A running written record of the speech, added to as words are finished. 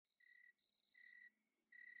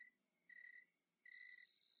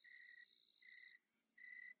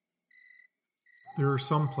There are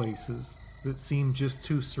some places that seem just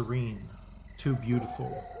too serene, too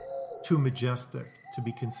beautiful, too majestic to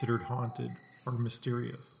be considered haunted or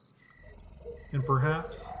mysterious. And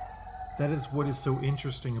perhaps that is what is so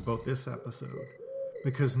interesting about this episode,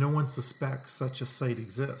 because no one suspects such a site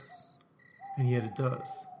exists, and yet it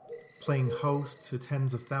does, playing host to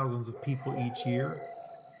tens of thousands of people each year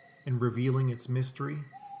and revealing its mystery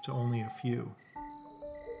to only a few.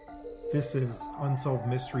 This is Unsolved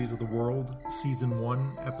Mysteries of the World, Season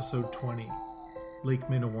 1, Episode 20, Lake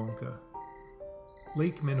Minnewanka.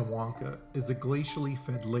 Lake Minnewanka is a glacially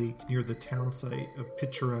fed lake near the town site of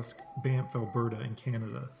picturesque Banff, Alberta in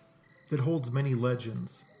Canada that holds many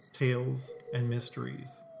legends, tales, and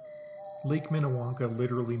mysteries. Lake Minnewanka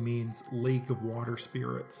literally means Lake of Water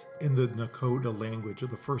Spirits in the Nakota language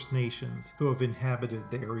of the First Nations who have inhabited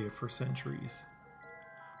the area for centuries.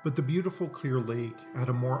 But the beautiful clear lake had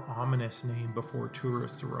a more ominous name before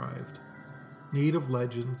tourists arrived. Native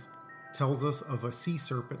legends tells us of a sea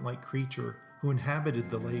serpent-like creature who inhabited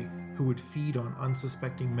the lake who would feed on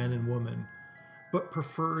unsuspecting men and women, but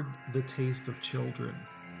preferred the taste of children.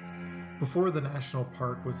 Before the national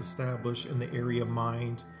park was established and the area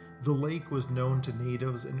mined, the lake was known to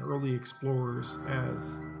natives and early explorers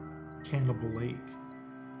as Cannibal Lake,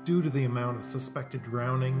 due to the amount of suspected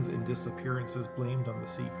drownings and disappearances blamed on the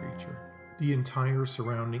sea creature. The entire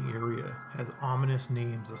surrounding area has ominous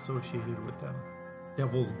names associated with them: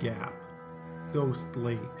 Devil's Gap, Ghost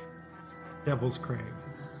Lake, Devil's Crag,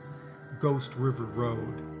 Ghost River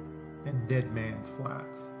Road, and Dead Man's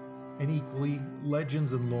Flats, and equally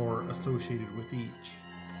legends and lore associated with each.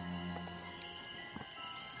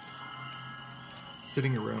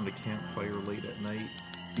 Sitting around a campfire late at night,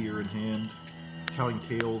 beer in hand, telling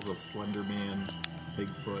tales of Slender Man,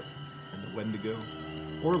 Bigfoot, and the Wendigo,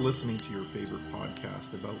 or listening to your favorite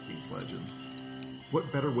podcast about these legends.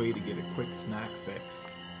 What better way to get a quick snack fix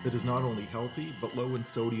that is not only healthy, but low in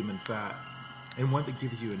sodium and fat, and one that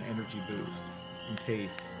gives you an energy boost in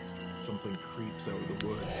case something creeps out of the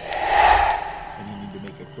woods and you need to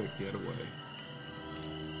make a quick getaway.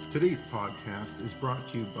 Today's podcast is brought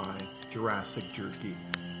to you by Jurassic Jerky.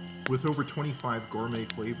 With over 25 gourmet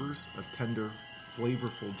flavors of tender,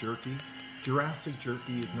 flavorful jerky, Jurassic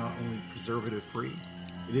Jerky is not only preservative-free,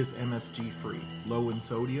 it is MSG-free, low in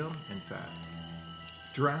sodium and fat.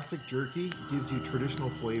 Jurassic Jerky gives you traditional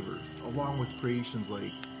flavors, along with creations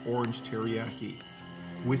like orange teriyaki,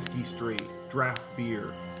 whiskey straight, draft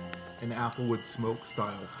beer, and applewood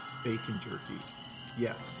smoke-style bacon jerky.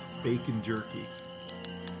 Yes, bacon jerky.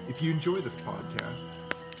 If you enjoy this podcast,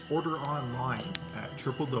 order online at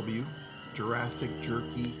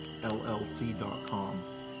www.jurassicjerkyllc.com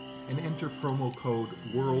and enter promo code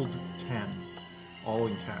WORLD10, all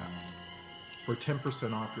in caps, for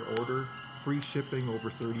 10% off your order, free shipping over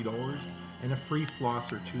 $30, and a free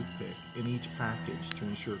floss or toothpick in each package to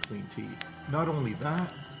ensure clean teeth. Not only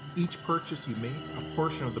that, each purchase you make, a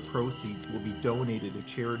portion of the proceeds will be donated to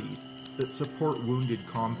charities that support wounded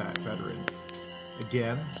combat veterans.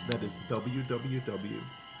 Again, that is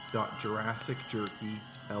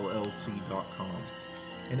www.jurassicjerkyllc.com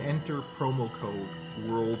and enter promo code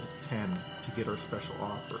WORLD10 to get our special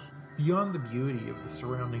offer. Beyond the beauty of the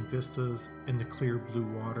surrounding vistas and the clear blue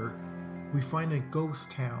water, we find a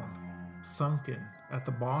ghost town sunken at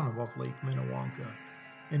the bottom of Lake Minnewanka,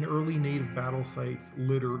 and early native battle sites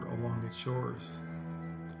littered along its shores.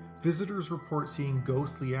 Visitors report seeing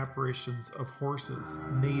ghostly apparitions of horses,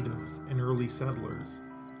 natives, and early settlers.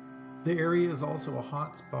 The area is also a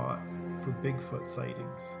hot spot for Bigfoot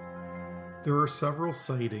sightings. There are several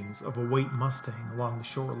sightings of a white Mustang along the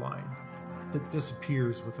shoreline that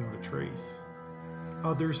disappears without a trace.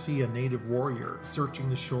 Others see a native warrior searching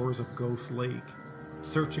the shores of Ghost Lake,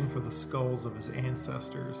 searching for the skulls of his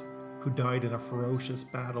ancestors who died in a ferocious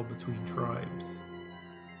battle between tribes.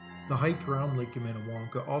 The hike around Lake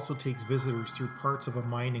Minnewanka also takes visitors through parts of a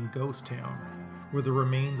mining ghost town, where the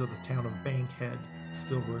remains of the town of Bankhead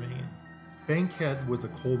still remain. Bankhead was a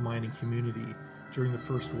coal mining community during the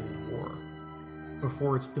First World War.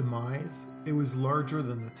 Before its demise, it was larger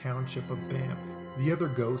than the township of Banff. The other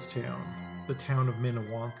ghost town, the town of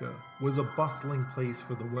Minnewanka, was a bustling place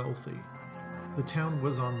for the wealthy. The town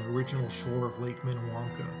was on the original shore of Lake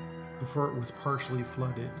Minnewanka before it was partially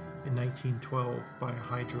flooded in 1912 by a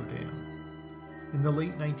hydro dam. In the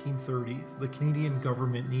late 1930s, the Canadian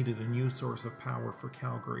government needed a new source of power for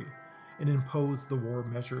Calgary and imposed the War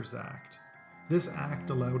Measures Act. This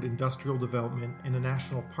act allowed industrial development in a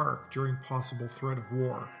national park during possible threat of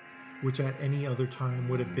war, which at any other time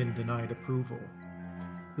would have been denied approval.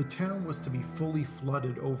 The town was to be fully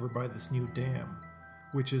flooded over by this new dam,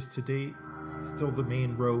 which is to date still the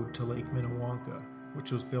main road to Lake Minnewanka,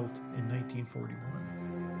 which was built in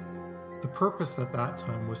 1941. The purpose at that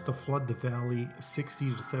time was to flood the valley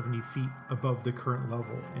 60 to 70 feet above the current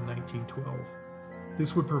level in 1912.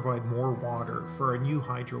 This would provide more water for a new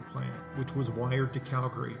hydro plant, which was wired to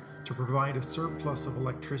Calgary to provide a surplus of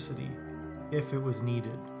electricity if it was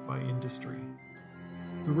needed by industry.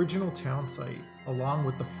 The original town site, along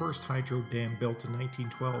with the first hydro dam built in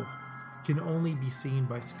 1912, can only be seen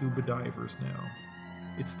by scuba divers now.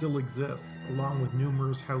 It still exists, along with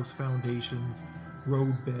numerous house foundations,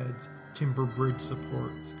 road beds, timber bridge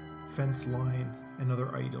supports, fence lines, and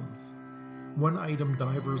other items. One item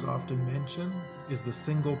divers often mention is the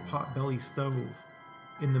single potbelly stove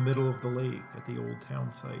in the middle of the lake at the old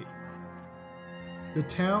town site. The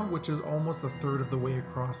town, which is almost a third of the way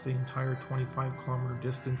across the entire 25-kilometer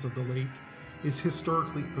distance of the lake, is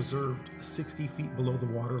historically preserved 60 feet below the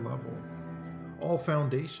water level. All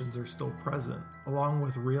foundations are still present, along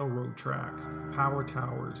with railroad tracks, power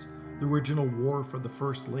towers, the original wharf of the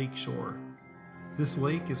first lake shore. This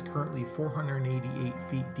lake is currently 488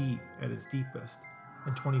 feet deep at its deepest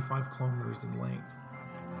and 25 kilometers in length.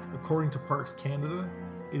 According to Parks Canada,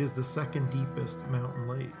 it is the second deepest mountain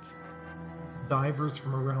lake. Divers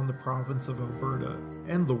from around the province of Alberta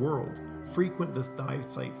and the world frequent this dive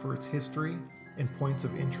site for its history and points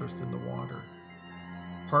of interest in the water.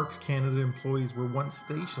 Parks Canada employees were once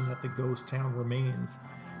stationed at the ghost town remains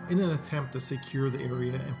in an attempt to secure the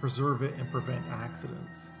area and preserve it and prevent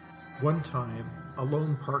accidents. One time, a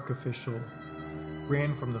lone park official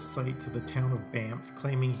ran from the site to the town of Banff,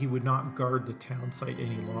 claiming he would not guard the town site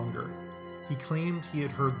any longer. He claimed he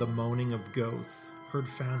had heard the moaning of ghosts, heard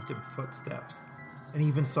phantom footsteps, and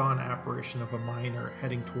even saw an apparition of a miner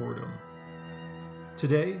heading toward him.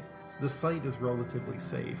 Today, the site is relatively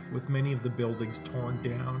safe, with many of the buildings torn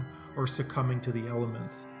down or succumbing to the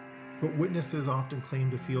elements, but witnesses often claim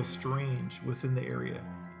to feel strange within the area,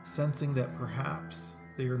 sensing that perhaps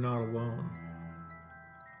they are not alone.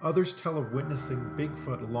 Others tell of witnessing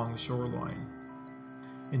Bigfoot along the shoreline.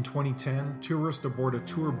 In 2010, tourists aboard a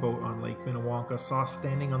tour boat on Lake Minnewanka saw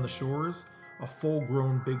standing on the shores a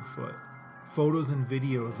full-grown Bigfoot. Photos and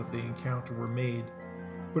videos of the encounter were made,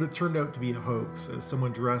 but it turned out to be a hoax, as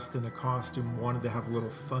someone dressed in a costume wanted to have a little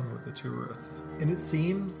fun with the tourists. And it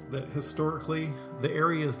seems that historically, the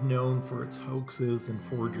area is known for its hoaxes and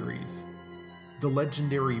forgeries. The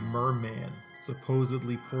legendary merman,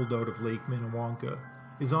 supposedly pulled out of Lake Minnewanka,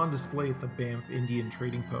 is on display at the Banff Indian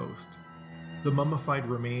Trading Post. The mummified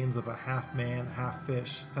remains of a half-man,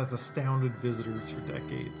 half-fish has astounded visitors for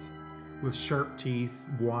decades. With sharp teeth,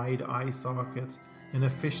 wide eye sockets, and a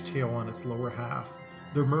fishtail on its lower half,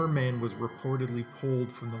 the merman was reportedly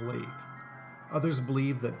pulled from the lake. Others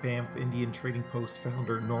believe that Banff Indian Trading Post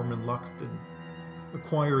founder Norman Luxton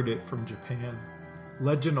acquired it from Japan.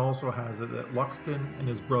 Legend also has it that Luxton and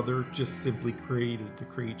his brother just simply created the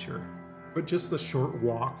creature. But just a short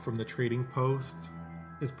walk from the trading post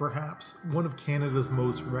is perhaps one of Canada's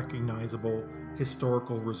most recognizable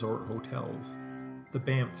historical resort hotels, the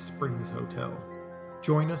Banff Springs Hotel.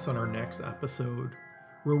 Join us on our next episode,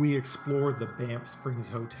 where we explore the Banff Springs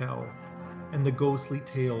Hotel and the ghostly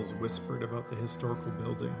tales whispered about the historical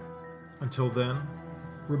building. Until then,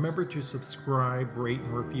 remember to subscribe, rate,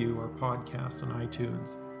 and review our podcast on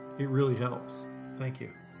iTunes. It really helps. Thank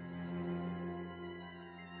you.